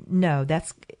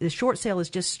 That's the short sale is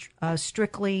just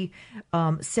strictly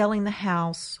selling the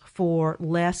house for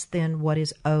less than what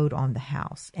is owed on the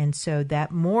house, and so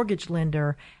that mortgage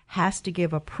lender has to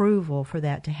give approval for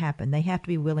that to happen. They have to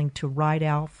be willing to write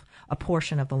off a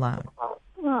portion of the loan.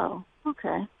 Oh,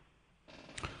 okay.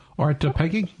 All right,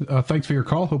 Peggy, thanks for your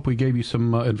call. Hope we gave you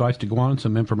some advice to go on and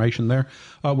some information there.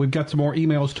 We've got some more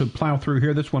emails to plow through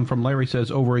here. This one from Larry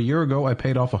says, over a year ago, I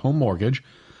paid off a home mortgage.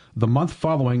 The month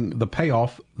following the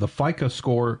payoff, the FICO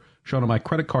score shown on my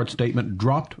credit card statement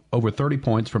dropped over 30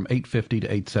 points from 850 to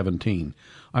 817.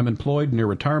 I'm employed, near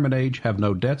retirement age, have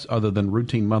no debts other than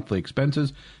routine monthly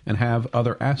expenses, and have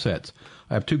other assets.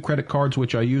 I have 2 credit cards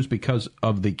which I use because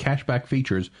of the cashback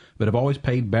features, but have always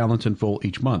paid balance in full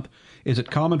each month. Is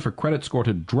it common for credit score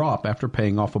to drop after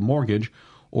paying off a mortgage,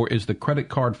 or is the credit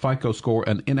card FICO score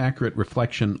an inaccurate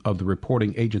reflection of the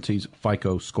reporting agency's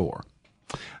FICO score?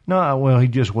 No, well, he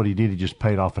just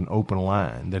paid off an open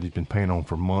line that he's been paying on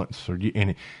for months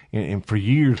and for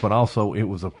years, but also it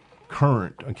was a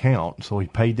current account, so he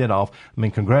paid that off. I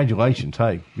mean, congratulations.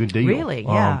 Hey, good deal. Really?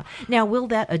 Yeah. Now, will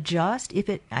that adjust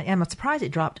if I'm surprised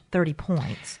it dropped 30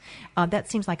 points. That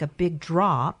seems like a big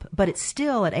drop, but it's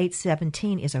still at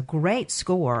 817 is a great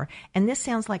score. And this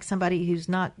sounds like somebody who's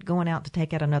not going out to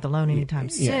take out another loan anytime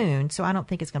soon, so I don't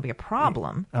think it's going to be a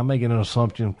problem. I'm making an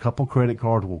assumption. A couple credit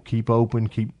cards will keep open,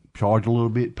 charge a little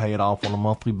bit, pay it off on a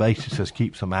monthly basis, just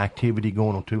keep some activity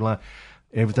going on 2 lines.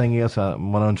 Everything else, what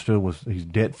I understood was he's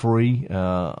debt-free,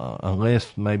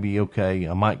 unless maybe,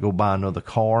 I might go buy another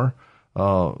car,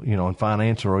 and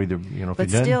finance, or either, if he doesn't. But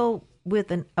still,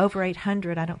 with an over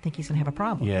 800, I don't think he's going to have a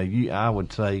problem. Yeah, I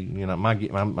would say,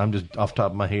 I'm just off the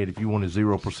top of my head, if you wanted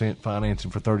 0% financing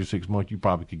for 36 months, you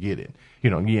probably could get it.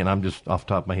 Again, I'm just off the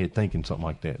top of my head thinking something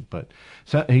like that. But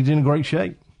so, he's in great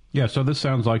shape. Yeah, so this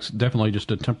sounds like definitely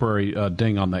just a temporary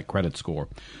ding on that credit score.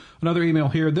 Another email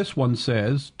here. This one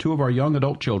says, 2 of our young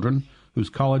adult children whose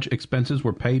college expenses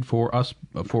were paid for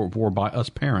by us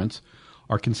parents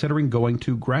are considering going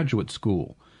to graduate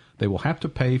school. They will have to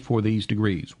pay for these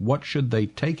degrees. What should they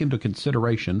take into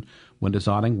consideration when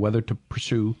deciding whether to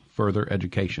pursue further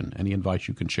education? Any advice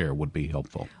you can share would be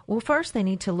helpful. Well, first they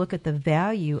need to look at the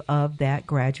value of that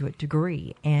graduate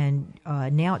degree. And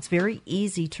now it's very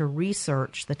easy to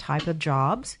research the type of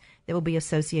jobs that will be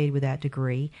associated with that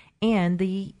degree and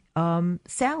the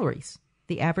salaries,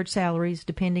 the average salaries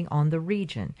depending on the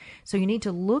region. So you need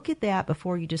to look at that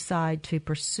before you decide to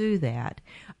pursue that.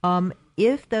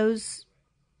 If those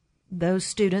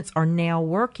students are now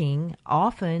working,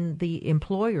 often the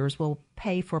employers will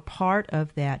pay for part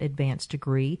of that advanced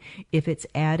degree if it's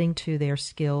adding to their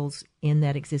skills in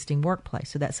that existing workplace.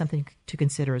 So that's something to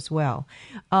consider as well.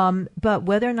 But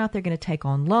whether or not they're going to take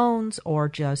on loans or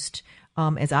just,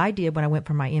 as I did when I went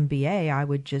for my MBA, I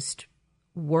would just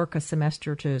work a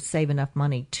semester to save enough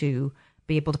money to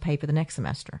be able to pay for the next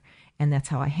semester. And that's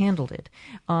how I handled it.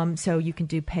 So you can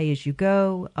do pay as you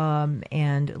go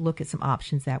and look at some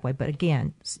options that way. But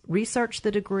again, research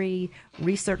the degree,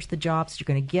 research the jobs you're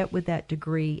going to get with that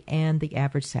degree and the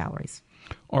average salaries.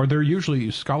 Are there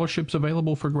usually scholarships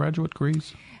available for graduate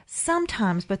degrees?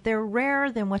 Sometimes, but they're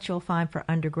rarer than what you'll find for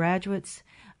undergraduates.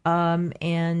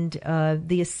 And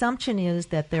the assumption is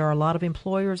that there are a lot of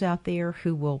employers out there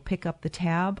who will pick up the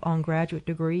tab on graduate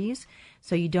degrees,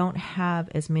 so you don't have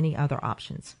as many other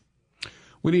options.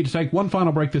 We need to take one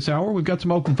final break this hour. We've got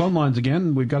some open phone lines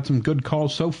again. We've got some good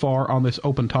calls so far on this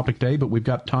open topic day, but we've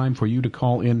got time for you to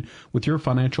call in with your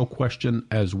financial question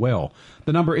as well.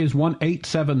 The number is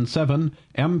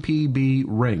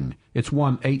 1-877-MPB-RING. It's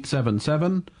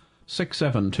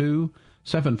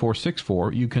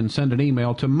 1-877-672-7464. You can send an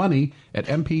email to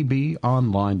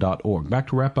money@mpbonline.org. Back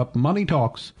to wrap up Money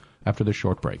Talks after this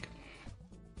short break.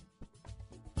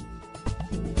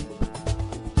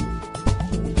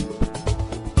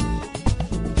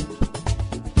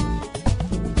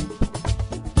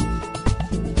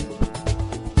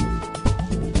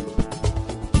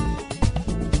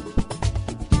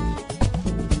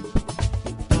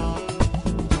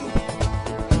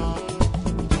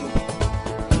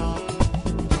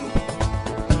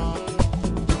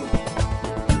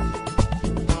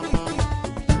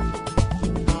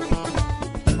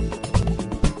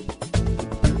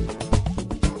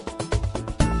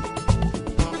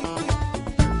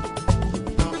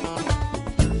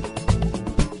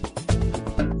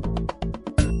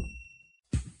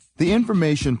 The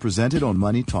information presented on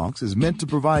Money Talks is meant to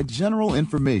provide general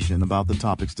information about the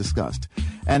topics discussed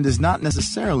and is not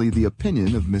necessarily the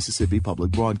opinion of Mississippi Public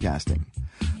Broadcasting.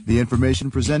 The information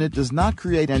presented does not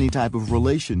create any type of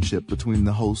relationship between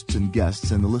the hosts and guests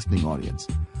and the listening audience.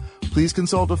 Please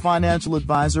consult a financial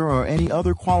advisor or any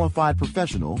other qualified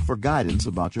professional for guidance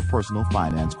about your personal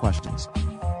finance questions.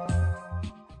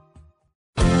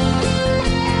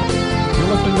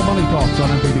 Listening to Money Talks on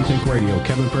MPB Think Radio.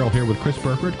 Kevin Farrell here with Chris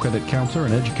Burford, credit counselor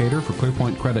and educator for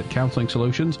ClearPoint Credit Counseling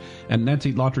Solutions, and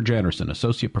Nancy Lottridge-Anderson,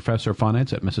 associate professor of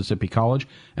finance at Mississippi College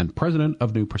and president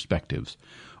of New Perspectives.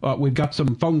 We've got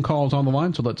some phone calls on the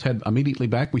line, so let's head immediately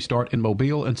back. We start in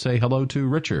Mobile and say hello to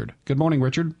Richard. Good morning,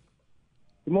 Richard.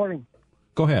 Good morning.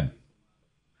 Go ahead.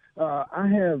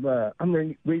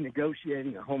 I'm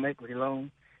renegotiating a home equity loan.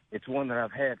 It's one that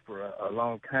I've had for a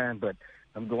long time, but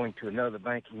I'm going to another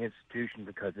banking institution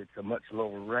because it's a much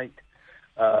lower rate.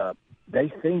 They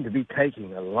seem to be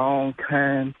taking a long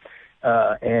time,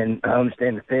 and I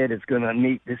understand the Fed is going to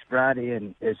meet this Friday,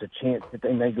 and there's a chance that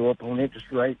they may go up on interest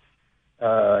rates.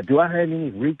 Do I have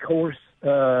any recourse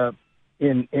in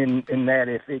that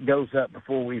if it goes up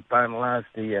before we finalize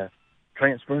the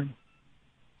transfer?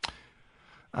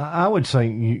 I would say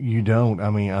you don't. I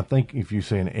mean, I think if you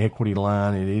say an equity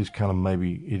line, it is kind of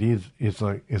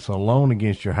it's a loan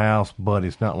against your house, but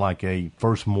it's not like a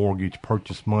first mortgage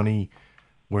purchase money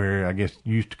where I guess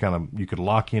you used to you could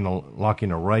lock in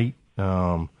a rate.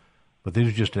 But this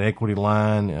is just an equity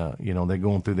line. They're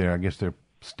going through their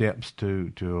steps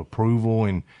to approval,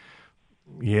 and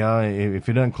yeah, if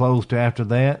it doesn't close to after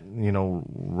that,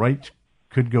 rates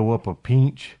could go up a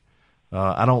pinch.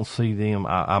 I don't see them.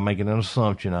 I'm making an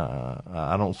assumption.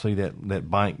 I don't see that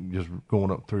bank just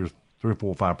going up 3 or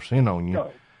 4 or 5% on you.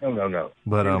 No.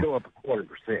 But it'll go up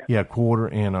 0.25%. Yeah,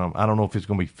 1/4, and I don't know if it's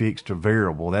going to be fixed or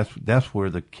variable. That's where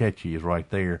the catch is right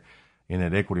there in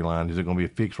that equity line. Is it going to be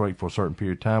a fixed rate for a certain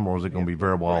period of time, or is it going to be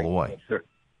variable all the way?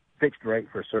 Fixed rate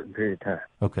for a certain period of time.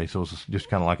 Okay, so it's just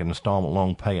kind of like an installment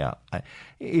loan payout.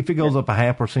 If it goes up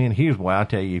 0.5%, here's why I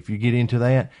tell you: if you get into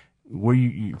that,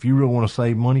 if you really want to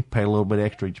save money, pay a little bit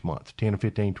extra each month, $10 or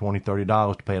 $15, $20,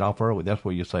 $30 to pay it off early. That's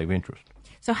where you save interest.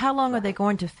 So how long are they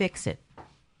going to fix it?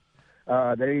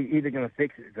 They're either going to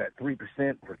fix it at 3%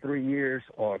 for 3 years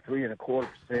or 3.25% for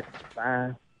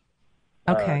 5.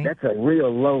 Okay. That's a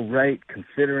real low rate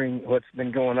considering what's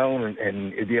been going on,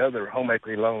 and the other home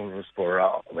equity loan was for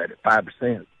at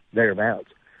 5%, thereabouts.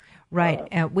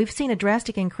 Right. We've seen a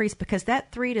drastic increase because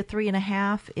that 3 to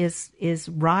 3.5 is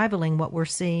rivaling what we're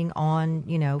seeing on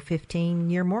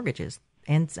 15-year mortgages,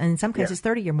 and in some cases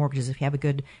 30-year mortgages if you have a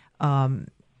good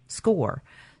score.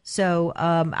 So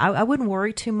I wouldn't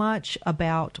worry too much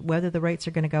about whether the rates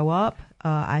are going to go up.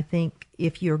 I think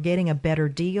if you're getting a better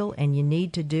deal and you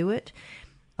need to do it,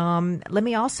 let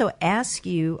me also ask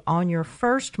you, on your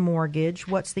first mortgage,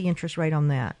 what's the interest rate on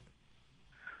that?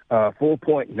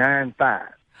 4.95,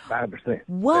 5%.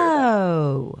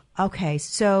 Whoa. Okay.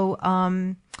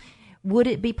 So would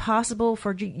it be possible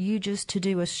for you just to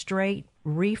do a straight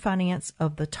refinance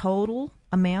of the total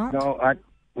amount? No,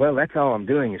 well, that's all I'm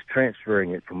doing is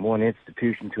transferring it from one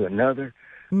institution to another.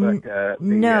 But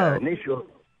no. Initial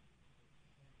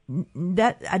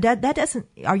that doesn't.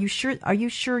 Are you sure? Are you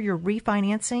sure you're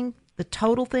refinancing the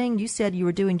total thing? You said you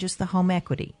were doing just the home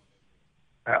equity.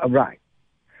 Right.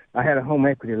 I had a home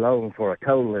equity loan for a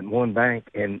total in one bank,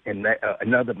 and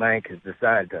another bank has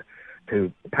decided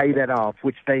to pay that off,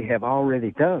 which they have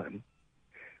already done,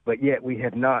 but yet we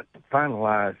have not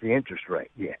finalized the interest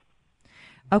rate yet.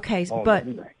 Okay,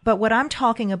 but what I'm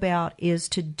talking about is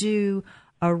to do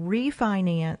a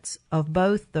refinance of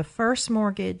both the first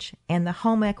mortgage and the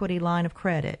home equity line of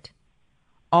credit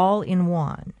all in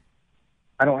one.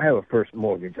 I don't have a first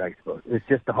mortgage, I suppose. It's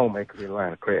just a home equity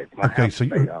line of credit. My house is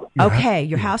paid off. Okay,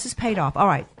 your house is paid off. All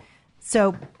right.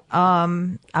 So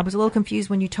I was a little confused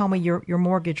when you told me your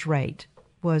mortgage rate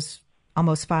was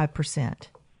almost 5%.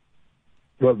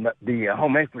 Well, the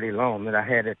home equity loan that I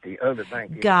had at the other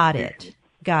bank. Got it.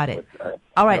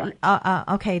 All right.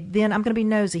 Okay, then I'm going to be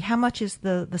nosy. How much is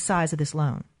the size of this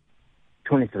loan?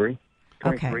 23.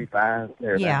 Okay. 5.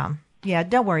 Yeah,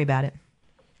 don't worry about it.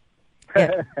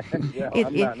 I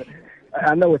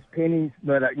know it's pennies,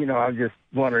 but I'm just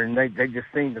wondering. They just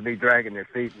seem to be dragging their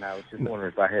feet, and I was just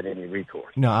wondering if I had any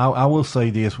recourse. No, I will say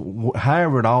this.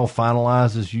 However it all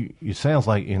finalizes, it sounds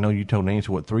like you told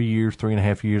Nancy 3 years,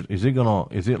 3.5 years. Is it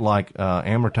like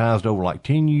amortized over like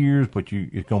 10 years, but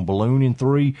it's going to balloon in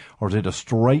 3, or is it a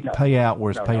straight payout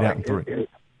where it's paid out in 3?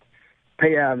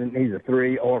 Payout in either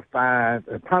 3 or 5.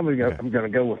 Probably I'm going to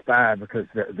go with 5 because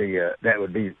that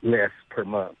would be less per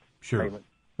month. Sure. Payment.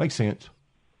 Makes sense.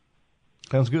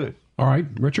 Sounds good. All right,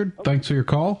 Richard, thanks for your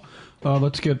call.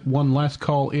 Let's get one last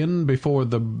call in before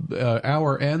the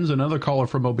hour ends. Another caller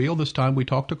from Mobile. This time we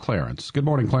talk to Clarence. Good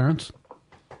morning, Clarence.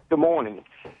 Good morning.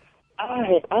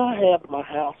 I have my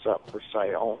house up for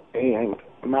sale, and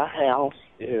my house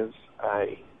is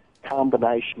a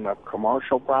combination of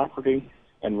commercial property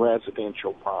and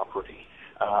residential property.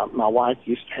 My wife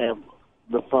used to have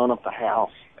the front of the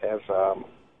house as a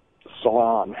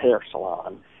hair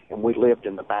salon, and we lived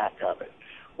in the back of it.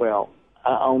 Well,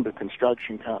 I owned a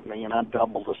construction company, and I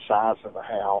doubled the size of the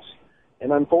house.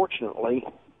 And unfortunately,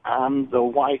 I'm the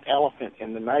white elephant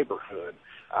in the neighborhood.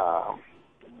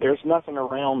 There's nothing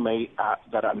around me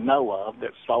that I know of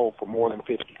that sold for more than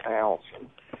 $50,000.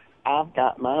 I've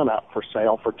got mine up for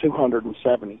sale for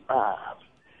 $275,000,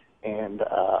 and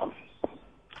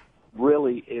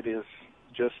really, it is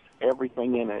just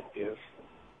everything in it is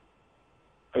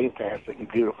fantastic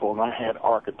and beautiful, and I had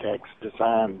architects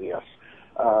design this.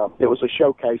 It was a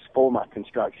showcase for my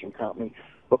construction company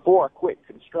before I quit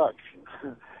construction.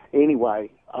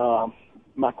 Anyway,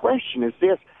 my question is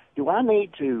this: do I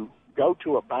need to go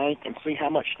to a bank and see how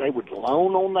much they would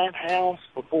loan on that house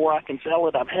before I can sell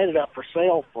it? I've had it up for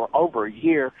sale for over a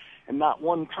year and not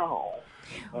one call.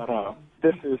 But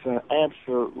this is an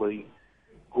absolutely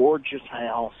gorgeous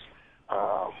house.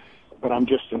 But I'm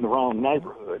just in the wrong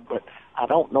neighborhood. But I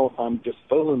don't know if I'm just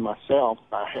fooling myself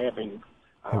by having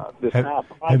this high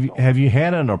price. Have you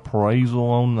had an appraisal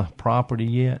on the property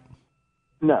yet?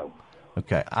 No.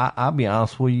 Okay, I'll be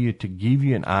honest with you. To give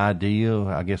you an idea,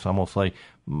 I guess I'm going to say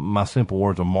my simple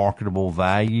words, a marketable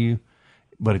value.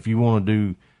 But if you want to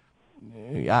do,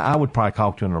 I would probably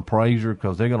talk to an appraiser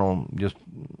because they're going to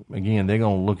they're going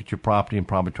to look at your property and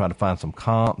probably try to find some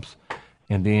comps.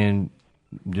 And then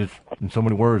just in so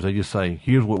many words, they just say,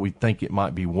 here's what we think it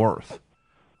might be worth.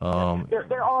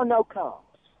 There are no comps.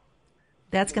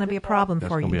 That's going to be a problem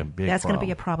for you. That's going to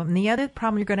be a problem. And the other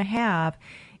problem you're going to have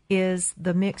is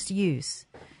the mixed use.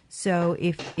 So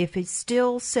if it's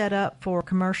still set up for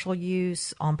commercial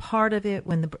use on part of it,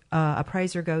 when the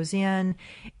appraiser goes in,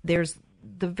 there's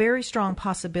the very strong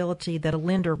possibility that a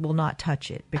lender will not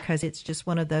touch it because it's just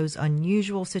one of those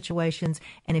unusual situations.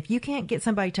 And if you can't get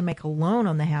somebody to make a loan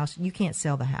on the house, you can't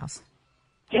sell the house.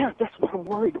 Yeah, that's what I'm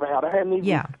worried about. I hadn't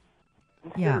even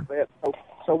considered that.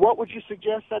 So what would you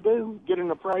suggest I do? Get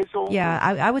an appraisal? Yeah,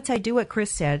 I would say do what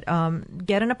Chris said.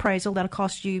 Get an appraisal. That'll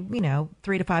cost you, $300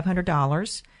 to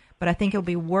 $500. But I think it'll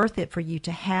be worth it for you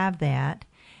to have that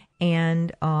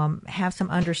and have some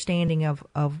understanding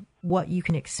of what you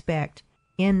can expect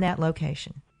in that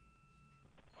location.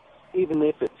 Even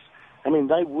if it's,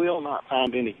 they will not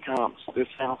find any comps. This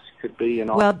house could be an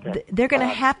they're going to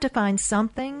have to find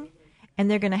something,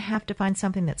 and they're going to have to find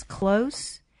something that's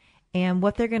close. And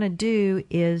what they're going to do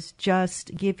is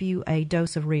just give you a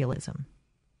dose of realism.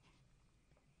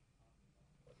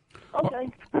 Okay.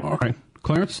 All right.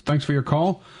 Clarence, thanks for your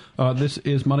call. This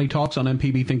is Money Talks on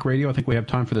MPB Think Radio. I think we have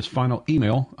time for this final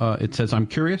email. It says, I'm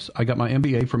curious. I got my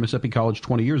MBA from Mississippi College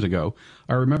 20 years ago.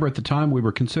 I remember at the time we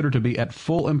were considered to be at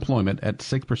full employment at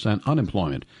 6%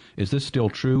 unemployment. Is this still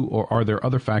true, or are there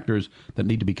other factors that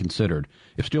need to be considered?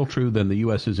 If still true, then the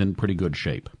U.S. is in pretty good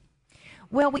shape.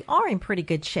 Well, we are in pretty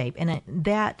good shape. And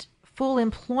that full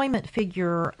employment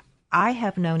figure, I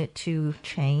have known it to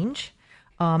change.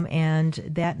 And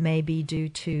that may be due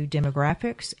to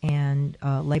demographics and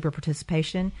labor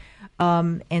participation.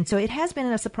 And so it has been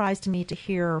a surprise to me to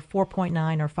hear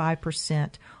 4.9 or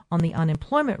 5% on the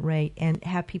unemployment rate and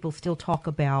have people still talk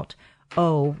about,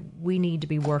 we need to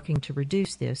be working to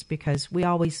reduce this, because we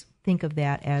always think of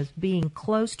that as being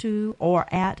close to or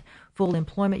at full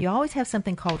employment. You always have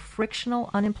something called frictional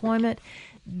unemployment.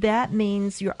 That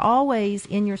means you're always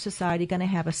in your society going to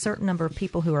have a certain number of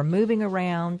people who are moving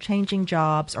around, changing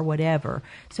jobs or whatever.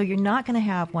 So you're not going to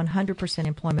have 100%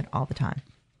 employment all the time.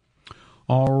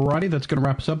 All righty, that's going to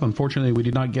wrap us up. Unfortunately, we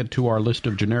did not get to our list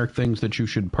of generic things that you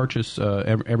should purchase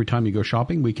every time you go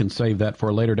shopping. We can save that for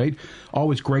a later date.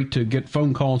 Always great to get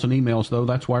phone calls and emails, though.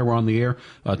 That's why we're on the air,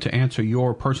 to answer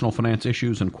your personal finance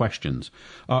issues and questions.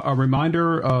 A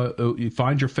reminder, you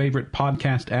find your favorite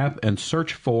podcast app and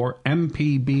search for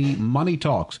MPB Money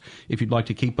Talks. If you'd like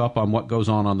to keep up on what goes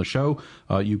on the show,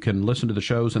 you can listen to the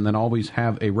shows and then always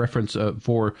have a reference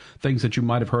for things that you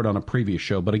might have heard on a previous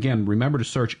show. But again, remember to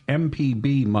search MPB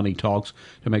Money Talks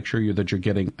to make sure that you're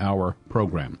getting our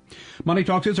program. Money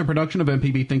Talks is a production of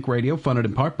MPB Think Radio, funded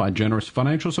in part by generous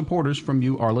financial supporters from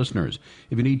you, our listeners.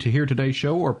 If you need to hear today's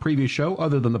show or previous show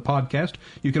other than the podcast,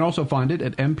 you can also find it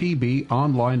at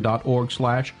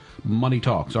mpbonline.org/Money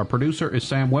Talks. Our producer is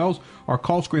Sam Wells. Our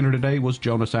call screener today was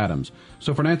Jonas Adams.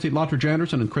 So for Nancy Lottridge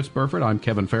Anderson and Chris Burford, I'm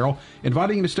Kevin Farrell,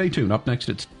 inviting you to stay tuned. Up next,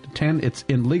 it's 10. It's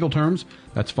In Legal Terms.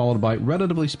 That's followed by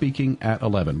Relatively Speaking at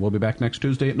 11. We'll be back next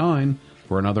Tuesday at 9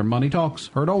 for another Money Talks,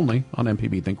 heard only on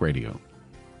MPB Think Radio.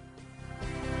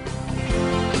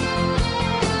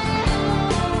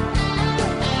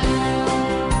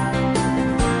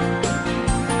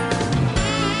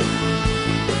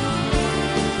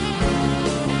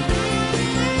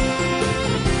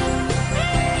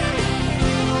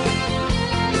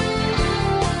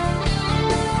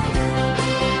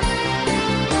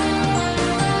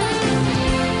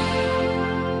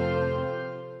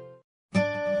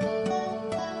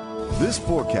 This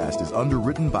forecast is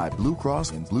underwritten by Blue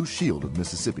Cross and Blue Shield of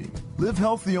Mississippi. Live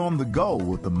healthy on the go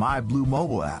with the My Blue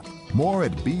mobile app. More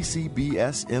at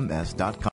bcbsms.com.